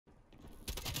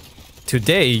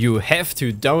Today you have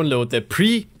to download the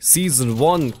pre-season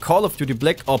 1 Call of Duty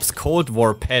Black Ops Cold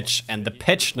War patch, and the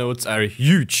patch notes are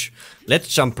huge. Let's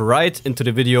jump right into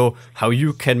the video how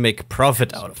you can make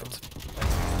profit out of it.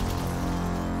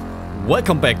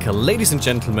 Welcome back, ladies and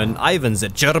gentlemen. Ivan the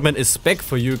German is back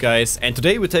for you guys, and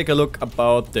today we take a look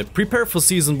about the Prepare for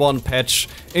Season 1 patch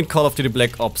in Call of Duty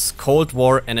Black Ops Cold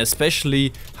War, and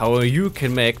especially how you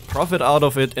can make profit out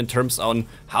of it in terms on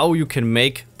how you can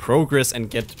make progress and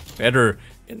get better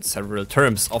in several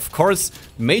terms. Of course,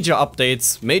 major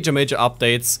updates, major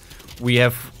updates we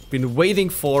have been waiting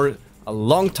for a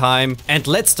long time, and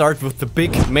let's start with the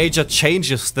big major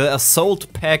changes. The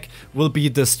assault pack will be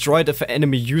destroyed if an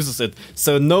enemy uses it,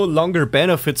 so no longer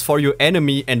benefits for your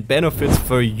enemy and benefits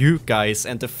for you guys,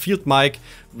 and the field mic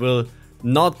will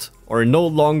not or no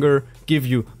longer give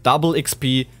you double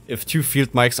XP if two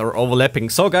field mics are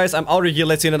overlapping. So guys, I'm out of here,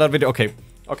 let's see another video.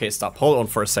 Okay, stop, hold on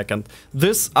for a second.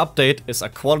 This update is a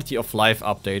quality of life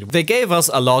update. They gave us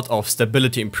a lot of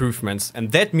stability improvements,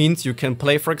 and that means you can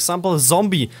play, for example,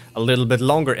 zombie a little bit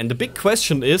longer. And the big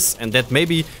question is, and that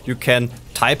maybe you can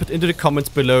type it into the comments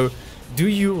below, do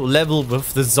you level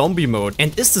with the zombie mode?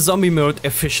 And is the zombie mode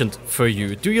efficient for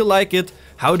you? Do you like it?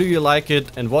 How do you like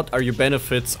it? And what are your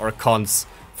benefits or cons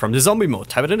from the zombie mode?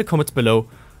 Type it in the comments below.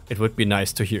 It would be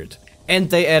nice to hear it. And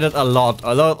they added a lot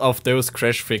of those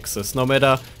crash fixes, no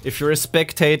matter if you're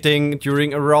spectating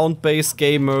during a round-based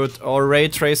game mode or ray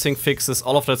tracing fixes,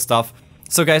 all of that stuff.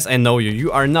 So guys, I know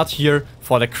you are not here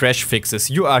for the crash fixes,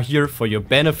 you are here for your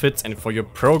benefits and for your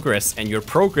progress, and your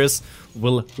progress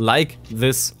will like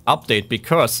this update,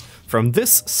 because from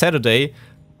this Saturday,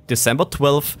 December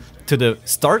 12th, to the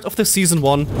start of the Season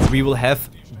 1, we will have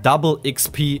double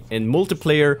XP in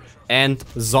multiplayer and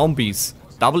zombies.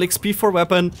 Double XP for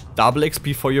weapon, double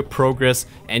XP for your progress,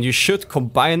 and you should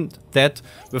combine that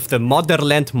with the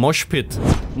Motherland Mosh Pit.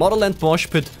 Motherland Mosh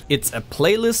Pit, it's a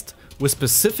playlist with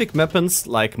specific weapons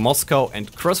like Moscow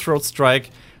and Crossroads Strike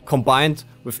combined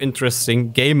with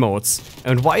interesting game modes.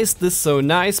 And why is this so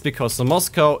nice? Because the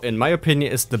Moscow, in my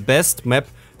opinion, is the best map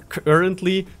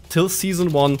currently till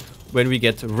Season 1, when we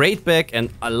get raid back and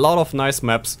a lot of nice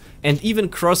maps. And even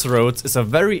Crossroads is a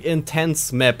very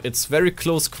intense map, it's very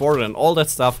close quarter and all that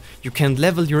stuff. You can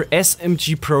level your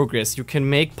SMG progress, you can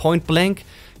make point blank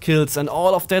kills and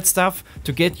all of that stuff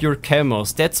to get your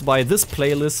camos. That's why this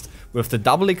playlist with the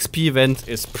double XP event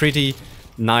is pretty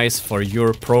nice for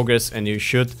your progress, and you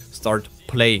should start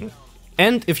playing.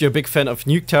 And if you're a big fan of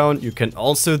Nuketown, you can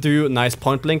also do nice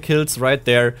point blank kills right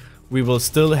there. We will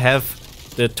still have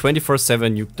the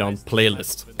 24/7 Nuketown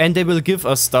playlist. And they will give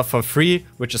us stuff for free,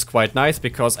 which is quite nice,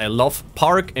 because I love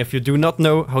Park. If you do not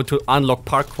know how to unlock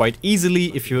Park quite easily,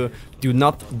 if you do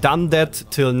not done that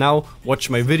till now, watch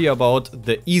my video about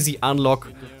the easy unlock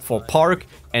for Park.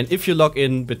 And if you log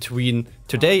in between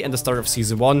today and the start of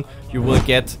Season 1, you will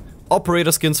get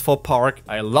operator skins for Park.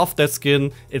 I love that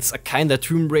skin. It's a kinda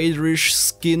Tomb Raider-ish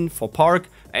skin for Park.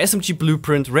 SMG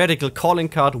blueprint, radical calling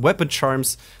card, weapon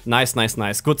charms. Nice.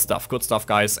 Good stuff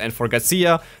guys. And for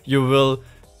Garcia, you will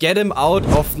get him out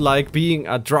of like being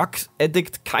a drug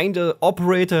addict kinda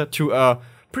operator to a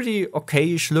pretty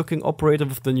okayish looking operator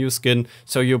with the new skin.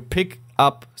 So you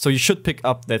should pick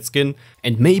up that skin.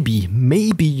 And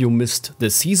maybe you missed the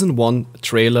Season 1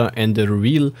 trailer and the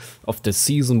reveal of the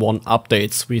Season 1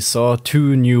 updates. We saw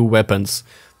two new weapons.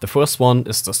 The first one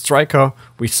is the Striker.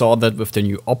 We saw that with the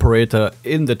new operator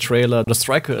in the trailer. The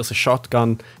Striker is a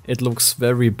shotgun. It looks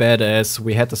very badass.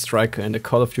 We had the Striker in the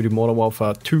Call of Duty Modern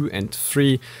Warfare 2 and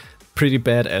 3. Pretty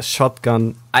badass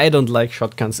shotgun. I don't like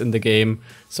shotguns in the game,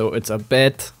 so it's a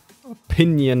bad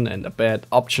opinion and a bad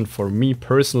option for me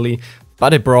personally.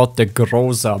 But I brought the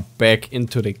Groza back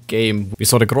into the game. We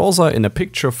saw the Groza in a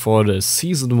picture for the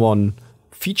Season 1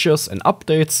 features and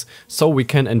updates, so we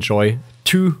can enjoy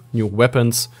two new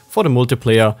weapons for the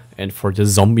multiplayer and for the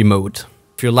zombie mode.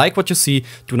 If you like what you see,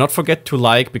 do not forget to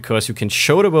like, because you can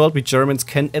show the world we Germans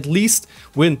can at least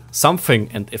win something.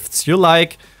 And if it's you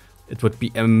like, it would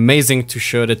be amazing to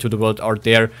show that to the world out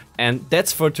there. And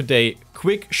that's for today.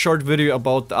 Quick short video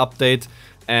about the update.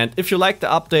 And if you like the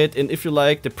update, and if you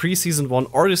like the pre-season 1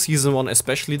 or the Season 1,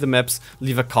 especially the maps,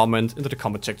 leave a comment into the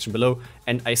comment section below.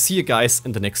 And I see you guys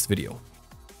in the next video.